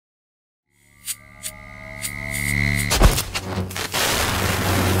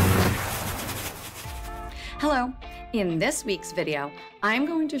Hello! In this week's video, I'm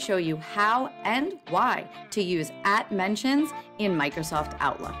going to show you how and why to use @mentions in Microsoft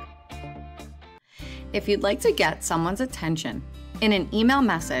Outlook. If you'd like to get someone's attention in an email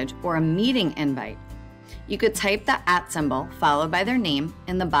message or a meeting invite, you could type the @ symbol followed by their name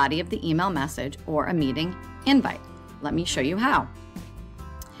in the body of the email message or a meeting invite. Let me show you how.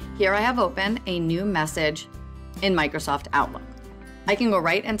 Here I have opened a new message in Microsoft Outlook. I can go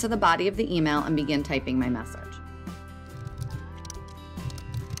right into the body of the email and begin typing my message.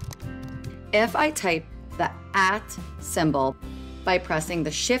 If I type the @ symbol by pressing the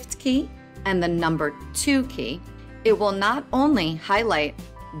Shift key and the number 2 key, it will not only highlight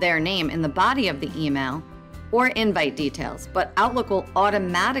their name in the body of the email or invite details, but Outlook will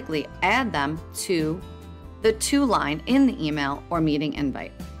automatically add them to the to line in the email or meeting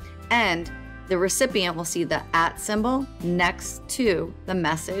invite. And the recipient will see the @ symbol next to the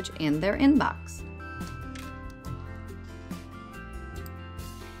message in their inbox.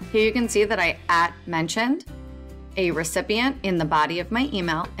 Here you can see that I @mentioned a recipient in the body of my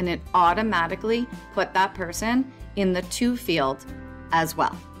email, and it automatically put that person in the to field as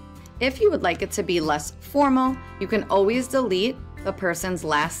well. If you would like it to be less formal, you can always delete the person's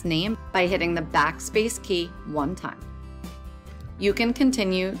last name by hitting the backspace key one time. You can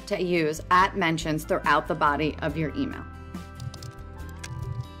continue to use @mentions throughout the body of your email.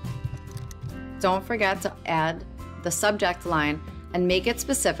 Don't forget to add the subject line and make it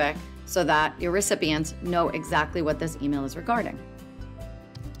specific so that your recipients know exactly what this email is regarding.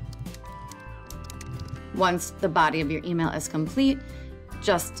 Once the body of your email is complete,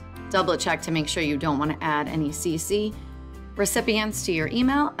 just double check to make sure you don't want to add any CC recipients to your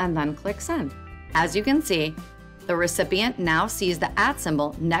email and then click send. As you can see, the recipient now sees the @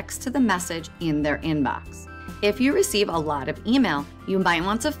 symbol next to the message in their inbox. If you receive a lot of email, you might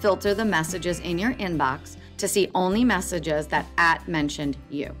want to filter the messages in your inbox to see only messages that @mentioned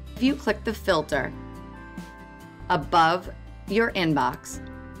you. If you click the filter above your inbox,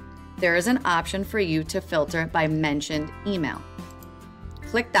 there is an option for you to filter by mentioned email.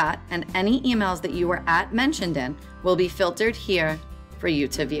 Click that, and any emails that you were @mentioned in will be filtered here for you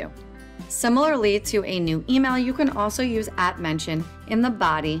to view. Similarly to a new email, you can also use @mention in the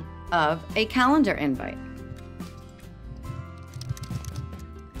body of a calendar invite.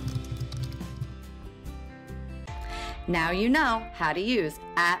 Now you know how to use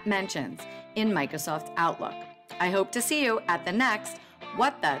 @mentions in Microsoft Outlook. I hope to see you at the next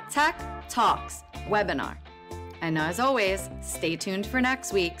What the Tech Talks webinar. And as always, stay tuned for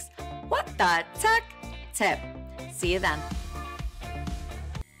next week's What the Tech Tip. See you then.